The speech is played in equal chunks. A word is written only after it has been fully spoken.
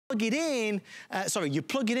plug it in, you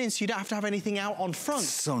plug it in so you don't have to have anything out on front.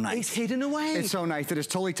 So nice. It's hidden away. It's so nice. It is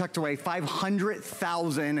totally tucked away.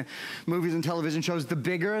 500,000 movies and television shows. The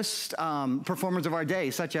biggest performers of our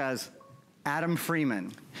day, such as Adam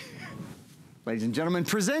Freeman. Ladies and gentlemen,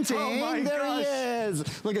 presenting, there he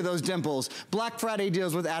is. Look at those dimples. Black Friday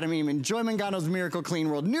deals with Adam Eamon. Joy Mangano's Miracle Clean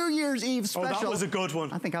World. New Year's Eve special. Oh, that was a good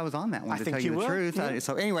one. I think I was on that one, to tell you the were. truth. Yeah.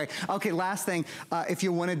 So anyway, okay, last thing. If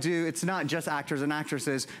you want to do, it's not just actors and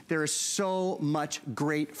actresses. There is so much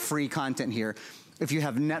great free content here. If you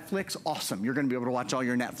have Netflix, awesome. You're gonna be able to watch all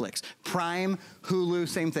your Netflix. Prime, Hulu,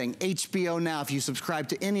 same thing. HBO Now, if you subscribe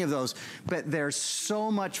to any of those. But there's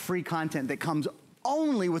so much free content that comes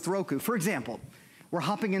only with Roku. For example, we're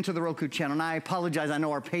hopping into the Roku channel, and I apologize, I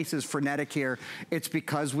know our pace is frenetic here. It's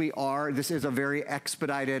because this is a very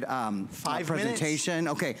expedited 5 presentation.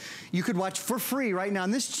 minutes. Okay, you could watch for free right now,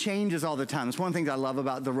 and this changes all the time. It's one of the things I love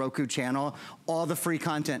about the Roku channel, all the free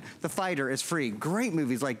content. The Fighter is free. Great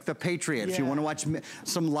movies like The Patriot. Yeah. If you wanna watch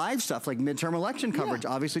some live stuff like midterm election coverage,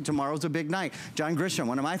 obviously tomorrow's a big night. John Grisham,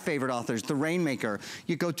 one of my favorite authors, The Rainmaker.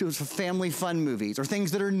 You go to family fun movies, or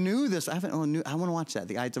things that are new I wanna watch that,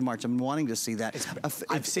 The Ides of March. I'm wanting to see that.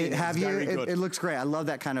 I've seen it. Have you? It looks great. I love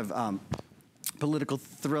that kind of political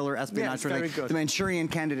thriller, espionage, very good. The Manchurian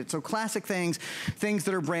Candidate. So classic things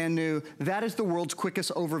that are brand new. That is the world's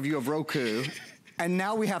quickest overview of Roku. And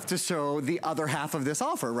now we have to show the other half of this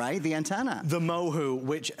offer, right? The antenna. The Mohu,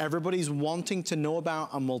 which everybody's wanting to know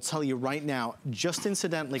about, and we'll tell you right now, just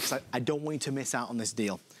incidentally, because I don't want you to miss out on this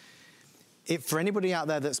deal. For anybody out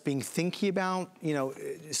there that's been thinking about,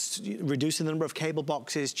 reducing the number of cable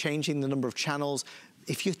boxes, changing the number of channels,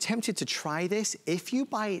 if you're tempted to try this, if you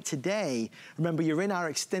buy it today, remember you're in our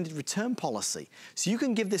extended return policy. So you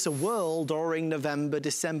can give this a whirl during November,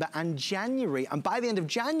 December, and January. And by the end of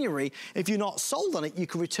January, if you're not sold on it, you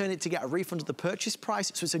can return it to get a refund of the purchase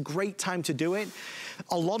price. So it's a great time to do it.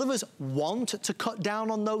 A lot of us want to cut down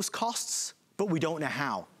on those costs, but we don't know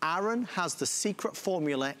how. Aaron has the secret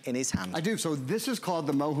formula in his hand. I do. So this is called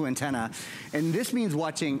the Mohu antenna, and this means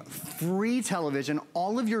watching free television,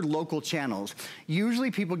 all of your local channels.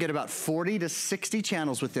 Usually people get about 40 to 60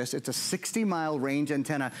 channels with this. It's a 60-mile range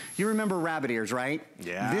antenna. You remember rabbit ears, right?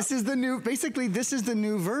 Yeah. This is the new, basically this is the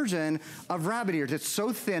new version of rabbit ears. It's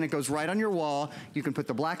so thin, it goes right on your wall. You can put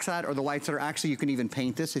the black side or the white side, or actually you can even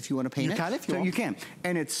paint this if you want to paint it. You can if you want. You can.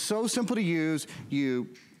 And it's so simple to use. You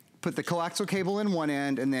put the coaxial cable in one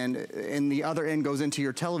end, and then in the other end goes into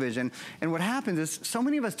your television. And what happens is, so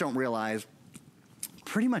many of us don't realize,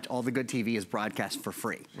 pretty much all the good TV is broadcast for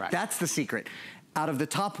free. Right. That's the secret. Out of the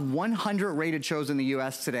top 100 rated shows in the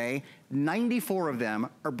US today, 94 of them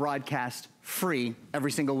are broadcast free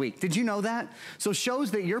every single week. Did you know that? So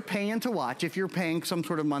shows that you're paying to watch, if you're paying some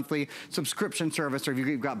sort of monthly subscription service, or if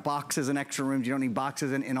you've got boxes and extra rooms, you don't need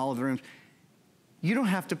boxes in all of the rooms, you don't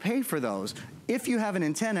have to pay for those. If you have an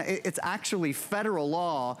antenna, it's actually federal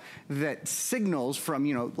law that signals from,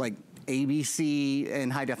 like ABC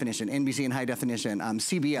in high definition, NBC in high definition,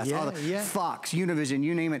 CBS, Fox, Univision,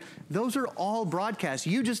 you name it. Those are all broadcast.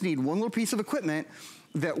 You just need one little piece of equipment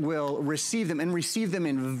that will receive them, and receive them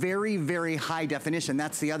in very, very high definition.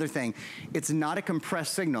 That's the other thing. It's not a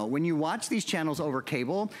compressed signal. When you watch these channels over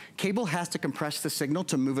cable, cable has to compress the signal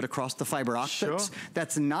to move it across the fiber optics. Sure.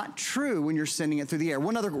 That's not true when you're sending it through the air.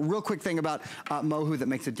 One other real quick thing about Mohu that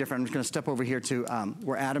makes it different. I'm just gonna step over here to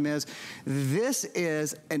where Adam is. This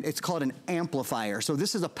is, and it's called an amplifier. So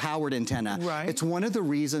this is a powered antenna. Right. It's one of the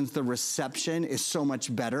reasons the reception is so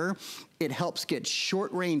much better. It helps get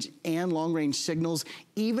short range and long range signals,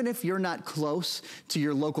 even if you're not close to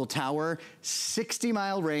your local tower.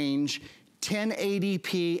 60-mile range,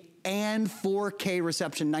 1080p, and 4K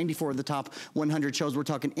reception, 94 of the top 100 shows. We're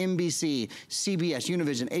talking NBC, CBS,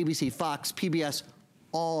 Univision, ABC, Fox, PBS,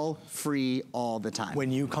 all free all the time.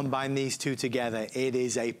 When you combine these two together, it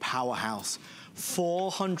is a powerhouse.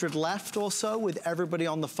 400 left or so with everybody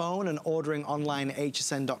on the phone and ordering online at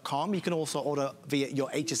hsn.com. You can also order via your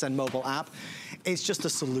HSN mobile app. It's just a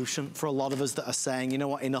solution for a lot of us that are saying, you know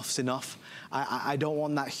what, enough's enough. I don't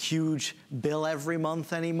want that huge bill every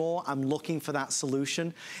month anymore. I'm looking for that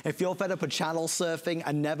solution. If you're fed up of channel surfing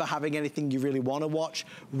and never having anything you really want to watch,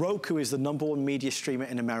 Roku is the #1 media streamer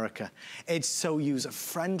in America. It's so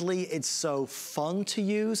user-friendly, it's so fun to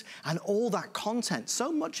use, and all that content,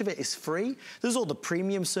 so much of it is free. There's all the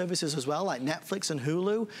premium services as well, like Netflix and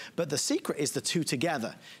Hulu, but the secret is the two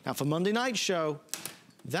together. Now for Monday Night Show,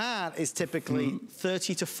 that is typically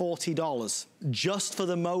 $30 to $40. just for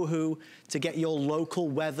the Mohu to get your local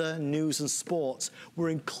weather, news, and sports. We're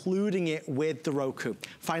including it with the Roku.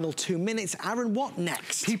 Final 2 minutes. Aaron, what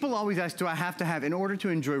next? People always ask, do I have to have, in order to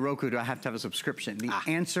enjoy Roku, do I have to have a subscription? The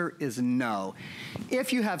answer is no.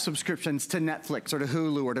 If you have subscriptions to Netflix or to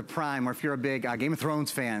Hulu or to Prime, or if you're a big Game of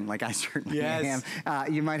Thrones fan, like I certainly am,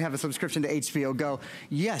 you might have a subscription to HBO Go.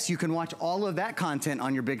 Yes, you can watch all of that content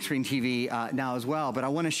on your big screen TV now as well, but I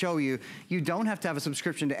want to show you, you don't have to have a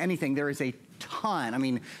subscription to anything. There is a ton, I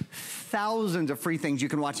mean, thousands of free things you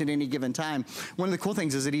can watch at any given time. One of the cool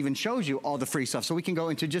things is it even shows you all the free stuff. So we can go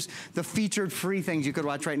into just the featured free things you could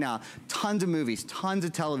watch right now. Tons of movies, tons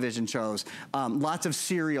of television shows, lots of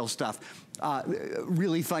serial stuff.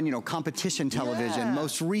 Really fun, you know, competition television,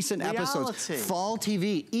 most recent episodes, fall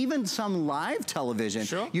TV, even some live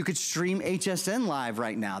television. You could stream HSN Live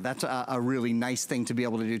right now. That's a really nice thing to be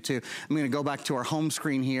able to do too. I'm gonna go back to our home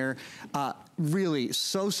screen here. Really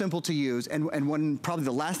so simple to use, and one, probably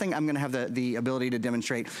the last thing I'm gonna have the ability to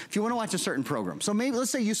demonstrate, if you wanna watch a certain program. So maybe,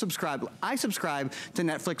 let's say you subscribe, I subscribe to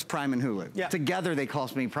Netflix, Prime, and Hulu. Together they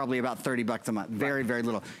cost me probably about 30 bucks a month, very, very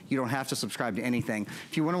little. You don't have to subscribe to anything.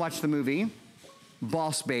 If you wanna watch the movie,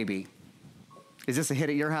 Boss Baby. Is this a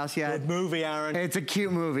hit at your house yet? Good movie, Aaron. It's a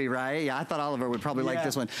cute movie, right? Yeah, I thought Oliver would probably like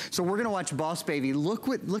this one. So we're gonna watch Boss Baby.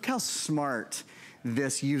 Look how smart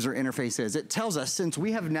this user interface is. It tells us, since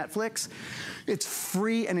we have Netflix, it's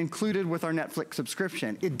free and included with our Netflix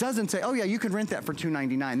subscription. It doesn't say, oh yeah, you can rent that for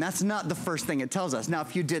 $2.99. That's not the first thing it tells us. Now,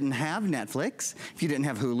 if you didn't have Netflix, if you didn't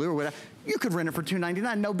have Hulu or whatever, you could rent it for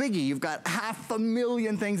 $2.99, no biggie. You've got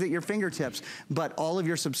 500,000 things at your fingertips, but all of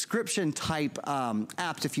your subscription type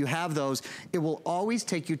apps, if you have those, it will always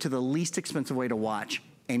take you to the least expensive way to watch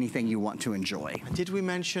anything you want to enjoy. Did we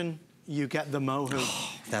mention you get the Mohu?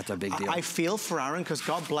 That's a big deal. I feel for Aaron, because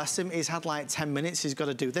God bless him, he's had like 10 minutes, he's got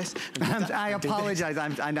to do this. I apologize,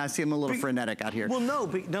 I see him a little frenetic out here. Well,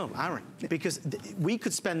 no, Aaron, because we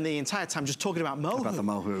could spend the entire time just talking about Mohu. About the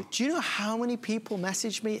Mohu. Do you know how many people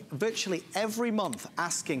message me virtually every month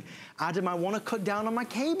asking, Adam, I want to cut down on my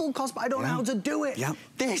cable cost, but I don't know how to do it.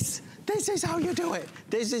 This is how you do it.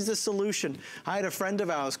 This is the solution. I had a friend of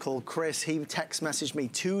ours called Chris. He text messaged me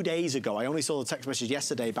 2 days ago. I only saw the text message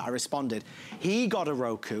yesterday, but I responded. He got a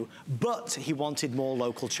Roku, but he wanted more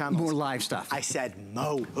local channels. More live stuff. I said,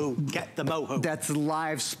 Mohu, get the Mohu. That's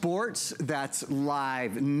live sports, that's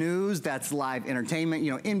live news, that's live entertainment,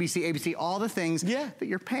 you know, NBC, ABC, all the things that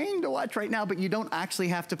you're paying to watch right now, but you don't actually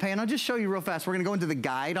have to pay. And I'll just show you real fast. We're gonna go into the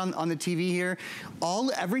guide on the TV here.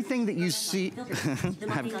 Everything that you see,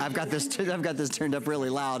 I've got this turned up really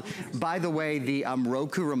loud. By the way, the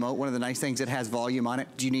Roku remote, one of the nice things, it has volume on it.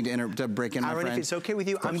 Do you need to break in, my friend? Aaron, if it's okay with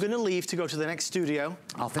you, I'm gonna leave to go to the next studio.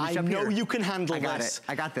 I'll finish up here. I know you can handle this.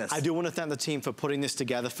 I got this. I do want to thank the team for putting this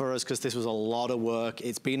together for us, because this was a lot of work.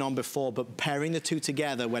 It's been on before, but pairing the two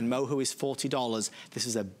together when Mohu is $40, this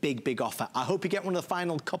is a big, big offer. I hope you get one of the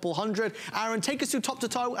final couple hundred. Aaron, take us through top to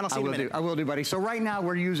toe, and I'll see you in a minute. I will do, buddy. So right now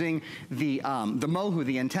we're using the Mohu,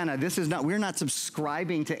 the antenna. We're not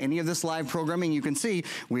subscribing to any of this live programming. You can see,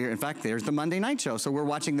 in fact, there's the Monday night show. So we're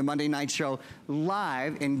watching the Monday night show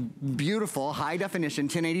live in beautiful, high definition,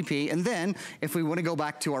 1080p. And then if we want to go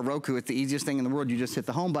back to our Roku, it's the easiest thing in the world. You just hit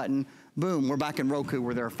the home button. Boom, we're back in Roku,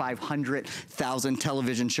 where there are 500,000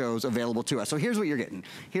 television shows available to us. So here's what you're getting.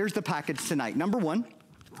 Here's the package tonight. Number one,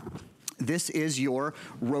 this is your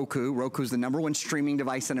Roku. Roku's the #1 streaming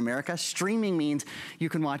device in America. Streaming means you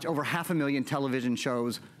can watch over 500,000 television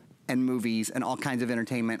shows and movies and all kinds of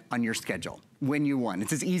entertainment on your schedule when you want.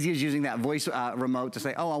 It's as easy as using that voice remote to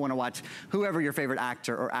say, oh, I want to watch whoever your favorite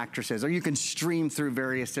actor or actress is, or you can stream through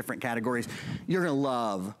various different categories. You're gonna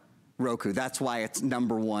love Roku. That's why it's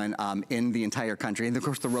 #1 in the entire country. And of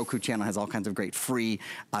course, the Roku channel has all kinds of great free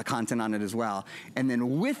content on it as well. And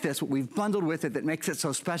then with this, what we've bundled with it that makes it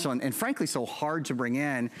so special and frankly so hard to bring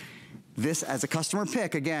in, this as a customer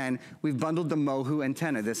pick, again, we've bundled the Mohu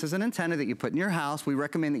antenna. This is an antenna that you put in your house. We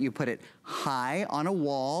recommend that you put it high on a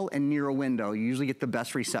wall and near a window. You usually get the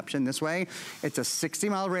best reception this way. It's a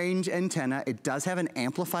 60-mile range antenna. It does have an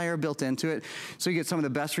amplifier built into it, so you get some of the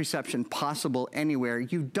best reception possible anywhere.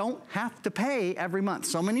 You don't have to pay every month.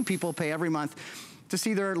 So many people pay every month to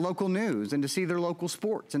see their local news and to see their local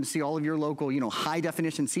sports and to see all of your local, you know, high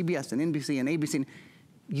definition CBS and NBC and ABC.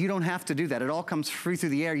 You don't have to do that. It all comes free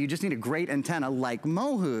through the air. You just need a great antenna like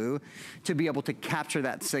Mohu to be able to capture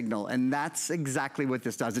that signal. And that's exactly what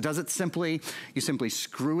this does. It does it simply. You simply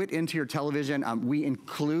screw it into your television. We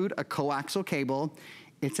include a coaxial cable.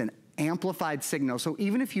 It's an amplified signal. So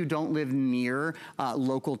even if you don't live near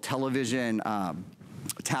local television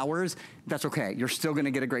towers, that's okay. You're still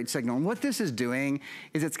gonna get a great signal. And what this is doing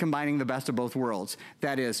is it's combining the best of both worlds.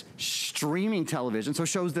 That is streaming television, so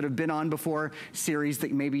shows that have been on before, series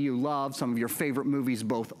that maybe you love, some of your favorite movies,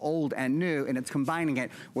 both old and new, and it's combining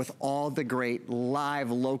it with all the great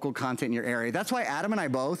live local content in your area. That's why Adam and I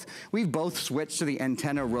we've both switched to the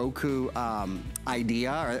antenna Roku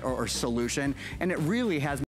idea or solution, and it really has